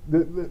big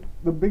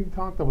the big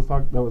talk that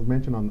was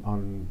mentioned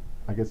on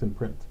I guess in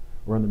print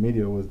or on the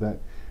media was that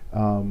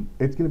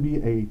it's going to be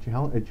a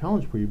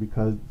challenge for you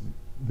because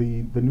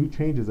the new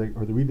changes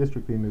or the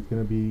redistricting is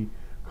going to be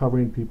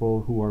covering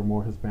people who are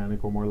more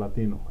Hispanic or more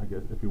Latino, I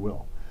guess, if you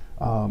will,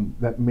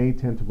 that may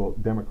tend to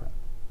vote Democrat.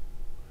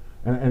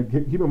 And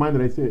keep in mind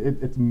that I say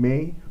it's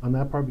may on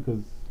that part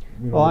because.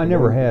 Well, I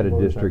never had a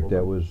voter district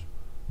that cycle.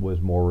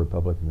 was more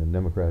Republican than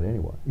Democrat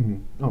anyway. Mhm.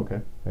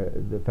 Okay.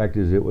 The fact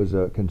is, it was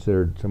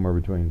considered somewhere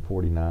between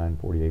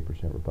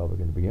 49-48%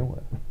 Republican to begin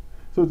with.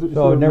 So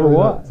So it never really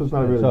was. not, so it's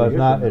not a really So big it's issue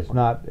not. on that It's part.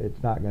 not.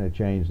 It's not going to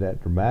change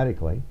that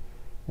dramatically,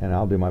 and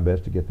I'll do my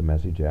best to get the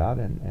message out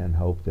and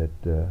hope that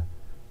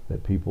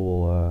that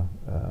people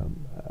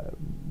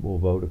will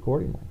vote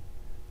accordingly.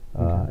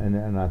 Okay.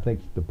 And I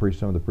think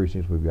some of the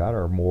precincts we've got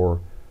are more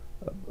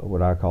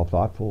what I call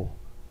thoughtful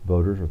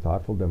voters or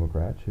thoughtful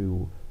Democrats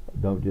who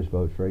don't just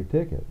vote straight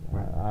ticket.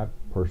 Right. I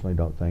personally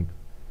don't think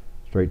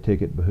straight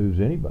ticket behooves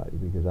anybody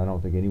because I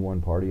don't think any one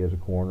party has a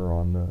corner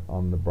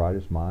on the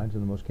brightest minds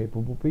and the most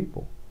capable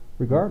people,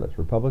 regardless,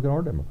 Republican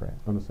or Democrat.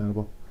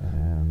 Understandable.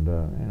 And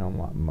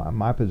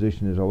my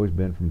position has always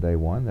been from day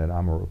one that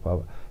I'm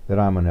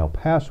an El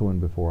Pasoan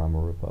before I'm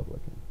a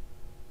Republican,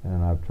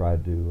 and I've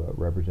tried to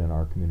represent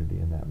our community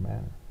in that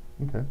manner.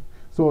 Okay.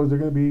 So is there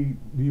going to be?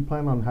 Do you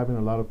plan on having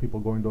a lot of people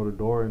going door to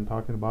door and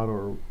talking about,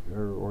 or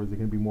is it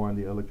going to be more on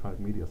the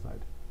electronic media side?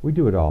 We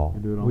do it all.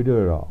 You do it all? We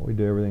do it all. We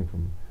do everything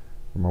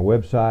from our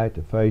website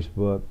to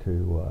Facebook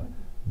to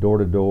door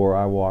to door.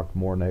 I walk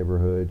more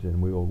neighborhoods, and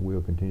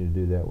we'll continue to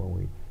do that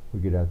when we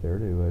get out there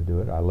to do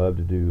it. I love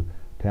to do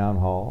town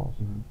halls.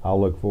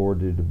 I'll look forward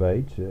to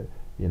debates.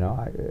 You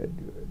know,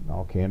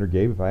 all candor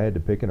gave, if I had to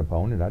pick an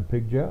opponent, I'd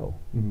pick Joe.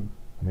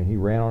 I mean, he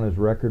ran on his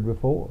record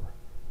before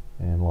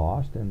and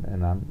lost, and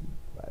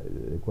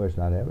the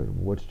question I'd have is,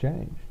 what's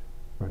changed?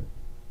 Right.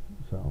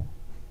 So.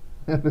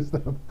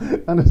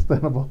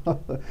 Understandable.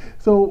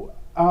 So,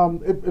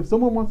 if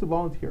someone wants to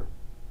volunteer,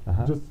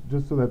 Uh-huh.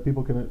 just so that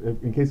people can,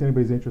 in case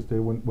anybody's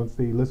interested, once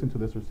they listen to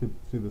this or see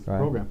this Right.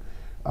 program,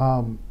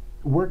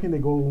 where can they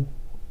go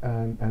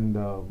and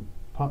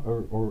talk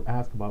or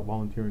ask about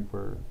volunteering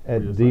for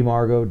At your site?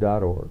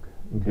 deemargo.org.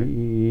 Okay.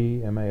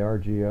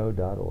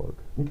 DEEMARGO.org.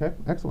 Okay,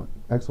 excellent.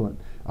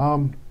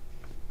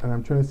 And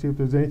I'm trying to see if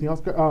there's anything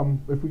else.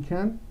 If we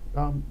can,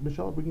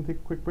 Michelle, if we can take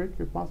a quick break,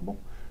 if possible.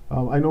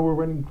 I know we're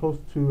running close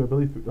to, I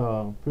believe,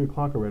 3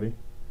 o'clock already.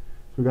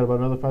 So we got about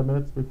another 5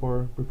 minutes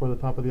before the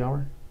top of the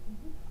hour.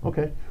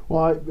 Okay.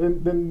 Well,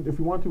 then if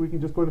you want to, we can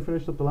just go ahead and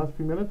finish up the last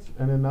few minutes,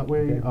 and then that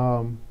way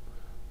Okay.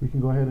 we can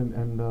go ahead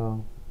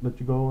and let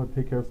you go and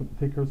take care of some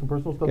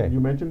personal stuff. Okay. You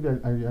mentioned,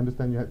 I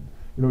understand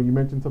you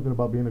mentioned something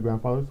about being a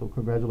grandfather. So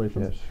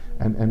congratulations. Yes.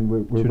 And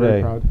we're very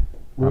Today. proud.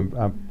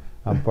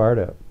 I'm fired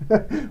up.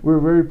 We're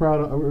very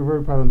proud. We're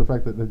very proud of the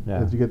fact that Yeah.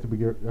 that you get to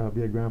be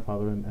a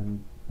grandfather, and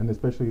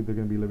especially they're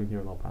going to be living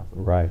here in El Paso.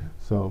 Right.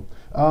 So,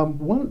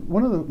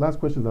 one of the last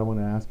questions I want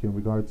to ask you in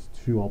regards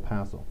to El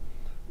Paso,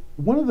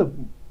 one of the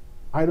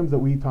items that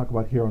we talk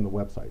about here on the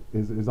website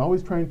is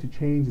always trying to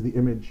change the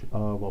image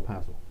of El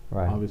Paso.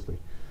 Right. Obviously,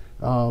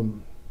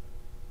 and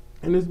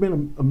there's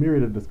been a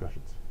myriad of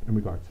discussions in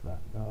regards to that.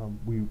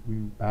 We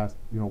asked,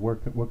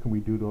 what can we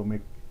do to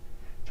make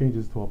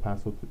changes to El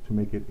Paso to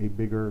make it a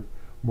bigger,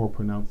 more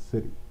pronounced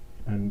city,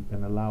 and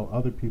allow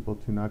other people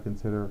to not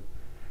consider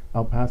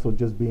El Paso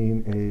just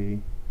being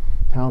a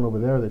town over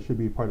there that should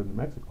be part of New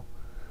Mexico.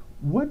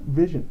 What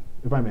vision,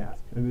 if I may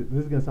ask, and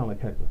this is going to sound like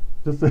heckler,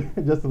 just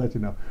to let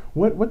you know,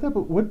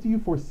 what do you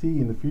foresee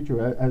in the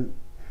future as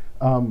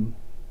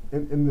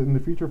in the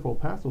future for El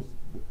Paso,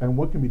 and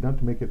what can be done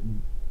to make it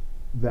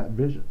that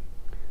vision?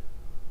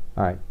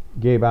 All right,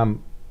 Gabe.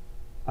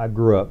 I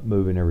grew up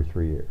moving every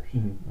 3 years.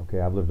 Mhm.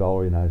 Okay, I've lived all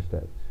over the United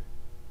States,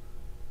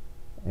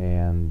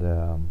 and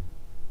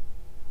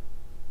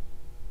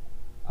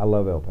I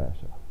love El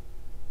Paso.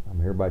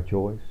 I'm here by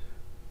choice.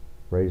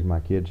 Raised my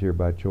kids here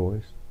by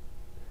choice.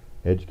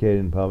 Educated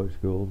in public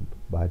schools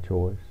by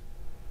choice.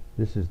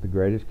 This is the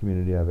greatest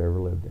community I've ever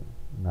lived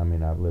in. I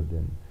mean, I've lived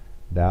in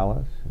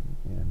Dallas,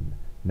 and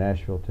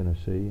Nashville,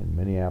 Tennessee, and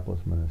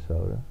Minneapolis,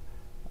 Minnesota,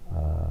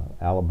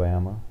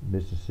 Alabama,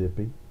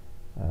 Mississippi.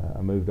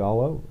 I moved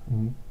all over,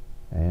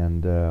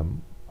 and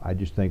I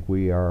just think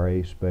we are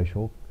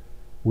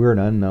we're an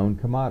unknown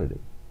commodity.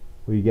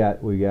 We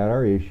got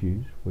our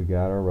issues, we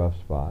got our rough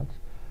spots,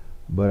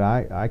 but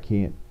I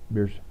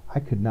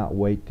could not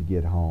wait to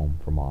get home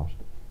from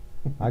Austin.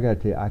 I got to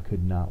tell you, I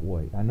could not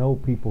wait. I know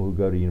people who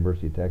go to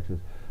University of Texas,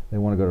 they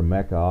want to go to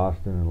Mecca,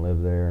 Austin, and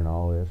live there and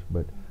all this,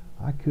 but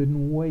I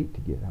couldn't wait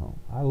to get home.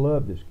 I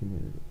love this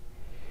community.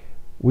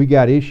 We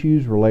got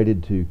issues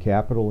related to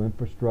capital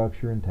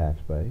infrastructure and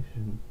tax base.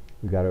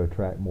 We got to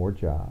attract more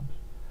jobs.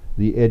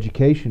 The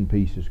education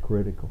piece is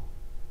critical.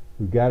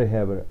 We've got to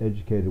have an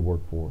educated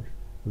workforce.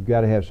 We've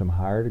got to have some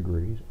higher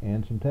degrees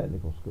and some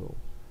technical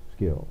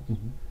skills.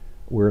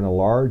 We're in a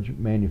large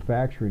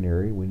manufacturing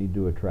area. We need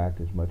to attract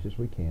as much as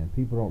we can.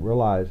 People don't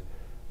realize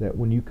that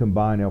when you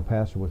combine El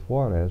Paso with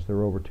Juarez, there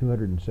are over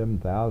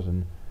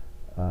 207,000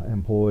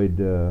 employed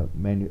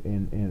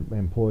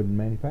in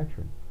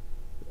manufacturing.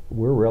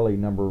 We're really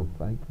number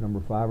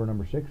 5 or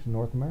number 6 in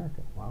North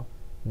America. Wow.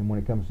 And when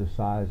it comes to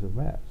size of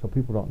that, so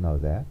people don't know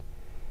that.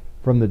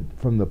 From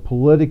the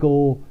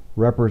political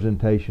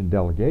representation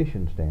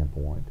delegation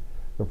standpoint,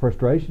 the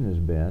frustration has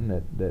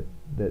been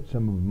that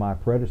some of my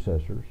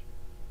predecessors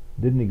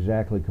didn't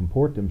exactly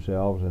comport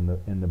themselves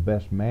in the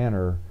best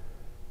manner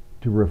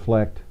to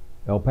reflect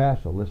El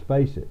Paso. Let's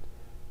face it.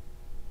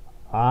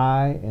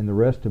 I and the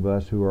rest of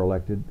us who are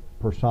elected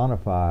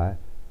personify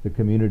the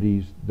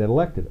communities that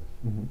elected us.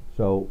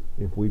 So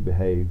if we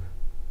behave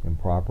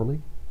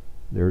improperly,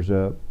 there's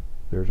a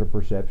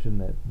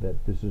perception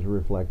that this is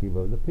reflective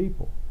of the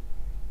people.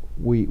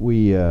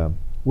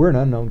 We're an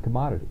unknown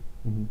commodity.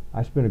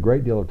 I spend a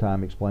great deal of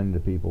time explaining to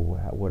people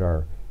what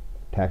our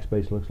tax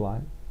base looks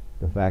like,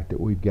 the fact that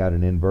we've got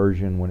an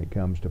inversion when it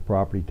comes to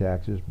property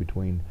taxes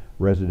between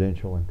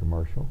residential and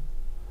commercial,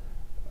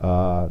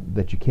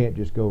 that you can't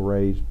just go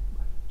raise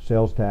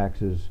sales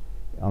taxes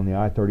on the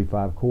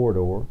I-35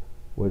 corridor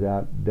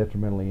without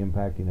detrimentally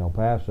impacting El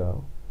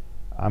Paso.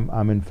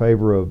 I'm in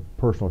favor of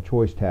personal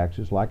choice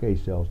taxes like a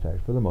sales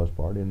tax for the most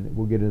part, and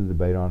we'll get into the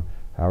debate on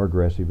how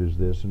aggressive is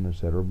this and et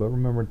cetera. But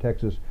remember, in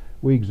Texas,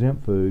 we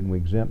exempt food and we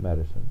exempt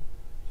medicine.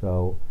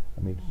 So,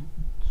 I mean,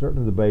 certain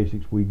of the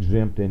basics we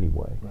exempt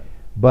anyway. Right.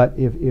 But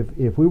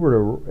if we were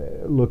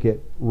to look at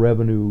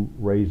revenue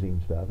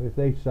raising stuff, if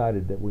they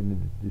decided that we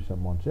needed to do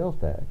something on sales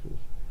taxes,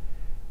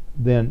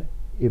 then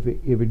if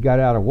it got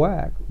out of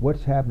whack,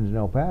 what's happens in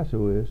El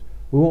Paso is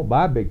we won't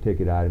buy big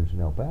ticket items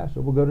in El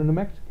Paso. We'll go to New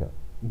Mexico,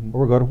 or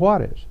we'll go to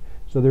Juarez.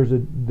 So there's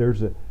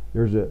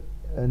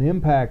an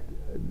impact.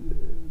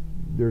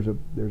 There's a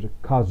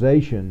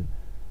causation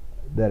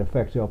that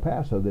affects El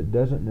Paso that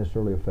doesn't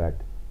necessarily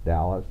affect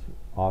Dallas,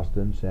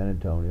 Austin, San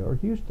Antonio, or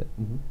Houston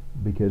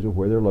because of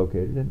where they're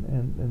located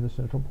in the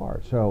central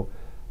part. So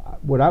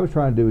what I was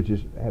trying to do is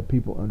just have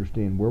people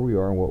understand where we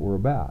are and what we're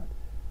about.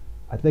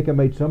 I think I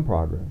made some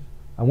progress.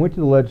 I went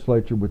to the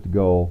legislature with the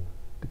goal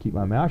to keep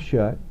my mouth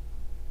shut,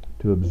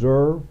 to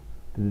observe,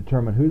 to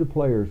determine who the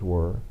players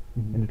were,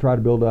 and to try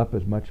to build up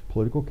as much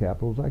political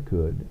capital as I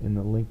could in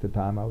the length of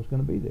time I was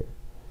going to be there.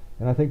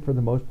 And I think for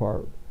the most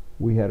part,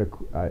 I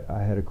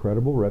had a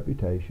credible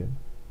reputation,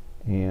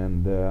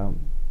 and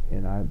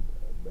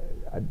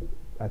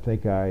I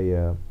think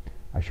I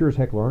sure as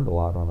heck learned a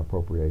lot on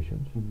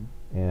appropriations.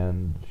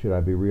 And should I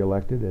be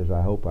reelected, as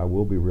I hope I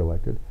will be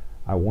reelected,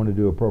 I want to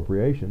do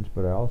appropriations,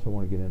 but I also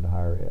want to get into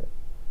higher ed,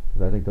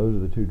 because I think those are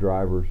the two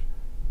drivers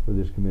for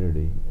this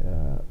community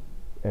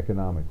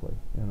economically,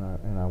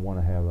 and I want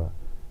to have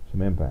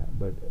some impact.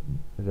 But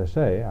as I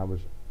say, I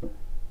was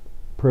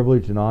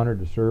privileged and honored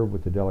to serve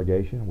with the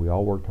delegation. We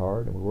all worked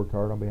hard, and we worked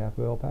hard on behalf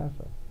of El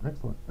Paso.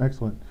 Excellent,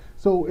 excellent.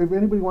 So if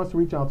anybody wants to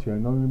reach out to you, I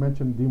know you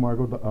mentioned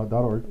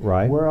dmargo.org.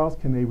 Right. Where else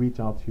can they reach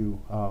out to you?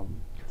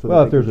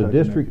 Well, if there's a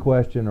district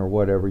question or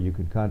whatever, you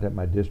could contact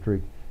my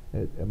district.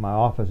 My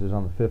office is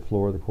on the 5th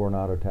floor of the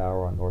Coronado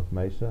Tower on North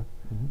Mesa.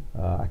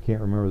 I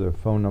can't remember the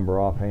phone number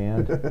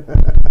offhand.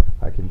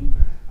 I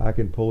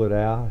can pull it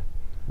out.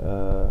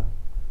 I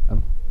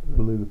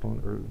believe the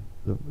phone.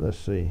 Let's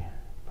see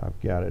if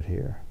I've got it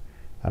here.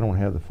 I don't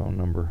have the phone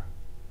number.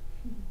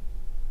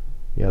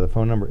 The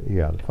phone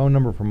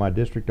number for my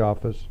district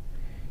office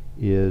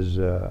is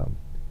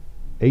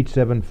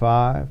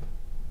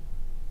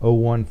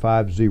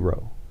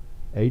 875-0150.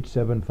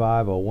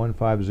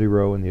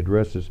 875-0150, and the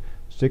address is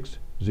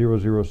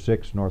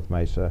 6006 North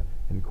Mesa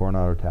in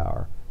Coronado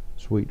Tower,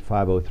 Suite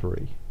 503.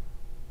 Okay.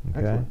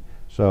 Excellent.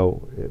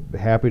 So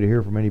happy to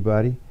hear from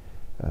anybody.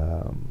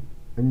 And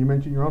you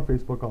mentioned you're on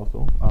Facebook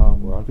also.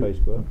 We're on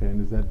Facebook. Okay,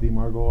 and is that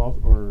DMargo also,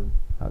 or?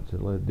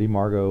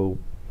 DMargo,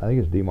 I think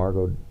it's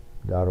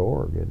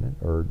dmargo.org, isn't it?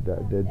 Or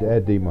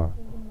at DMargo.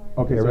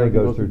 Okay, everything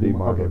so goes through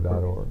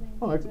dmargo.org.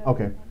 Oh,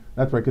 okay.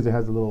 That's right, because it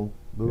has the little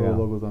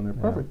logos on there.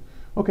 Yeah. Perfect.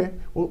 Okay.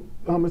 Well,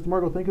 Mr.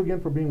 Margo, thank you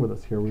again for being with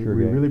us here. We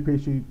really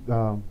appreciate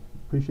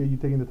you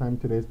taking the time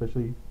today,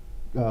 especially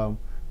now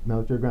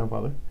that you're a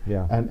grandfather.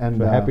 Yeah. And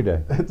it's a happy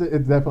day.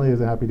 It definitely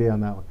is a happy day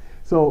on that one.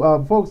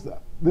 So, folks,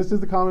 this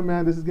is the Common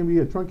Man. This is going to be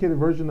a truncated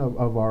version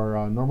of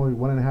our normally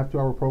 1.5 to 2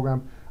 hour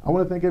program. I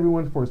want to thank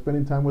everyone for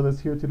spending time with us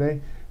here today.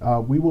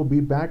 We will be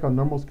back on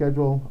normal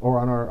schedule, or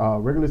on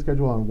our regular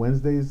schedule, on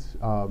Wednesdays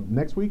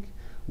next week.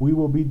 We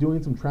will be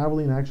doing some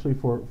traveling. Actually,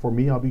 for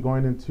me, I'll be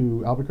going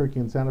into Albuquerque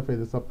and Santa Fe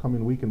this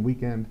upcoming week and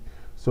weekend.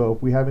 So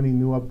if we have any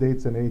new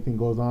updates and anything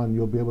goes on,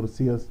 you'll be able to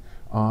see us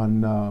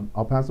on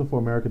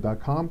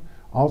ElPasoForAmerica.com.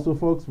 Also,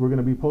 folks, we're going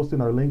to be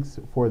posting our links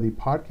for the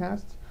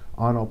podcast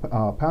on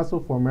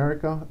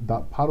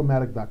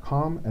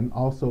ElPasoForAmerica.podomatic.com and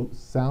also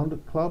Sound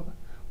Club.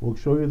 We'll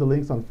show you the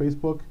links on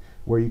Facebook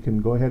where you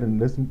can go ahead and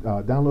listen,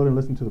 download and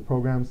listen to the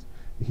programs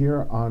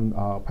here on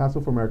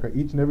Paso for America.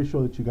 Each and every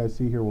show that you guys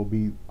see here will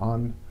be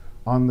on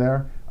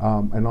there,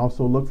 and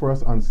also look for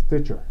us on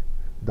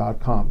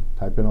Stitcher.com.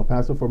 Type in El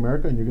Paso for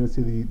America, and you're going to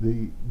see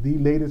the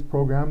latest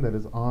program that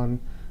is on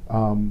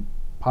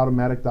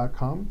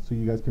Podomatic.com, so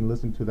you guys can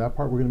listen to that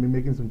part. We're going to be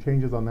making some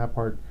changes on that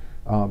part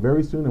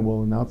very soon, and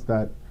we'll announce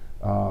that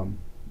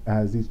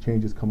as these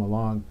changes come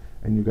along,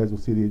 and you guys will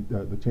see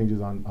the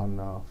changes on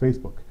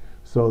Facebook.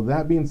 So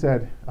that being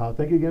said,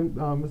 thank you again,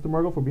 Mr.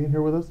 Margo, for being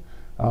here with us.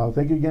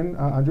 Thank you again,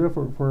 Andrea,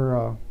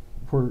 for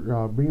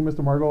bringing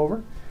Mr. Margo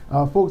over.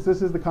 Folks,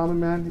 this is the Common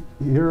Man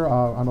here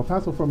on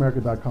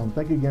ElPasoForAmerica.com.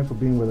 Thank you again for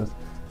being with us,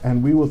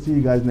 and we will see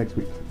you guys next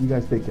week. You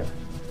guys take care.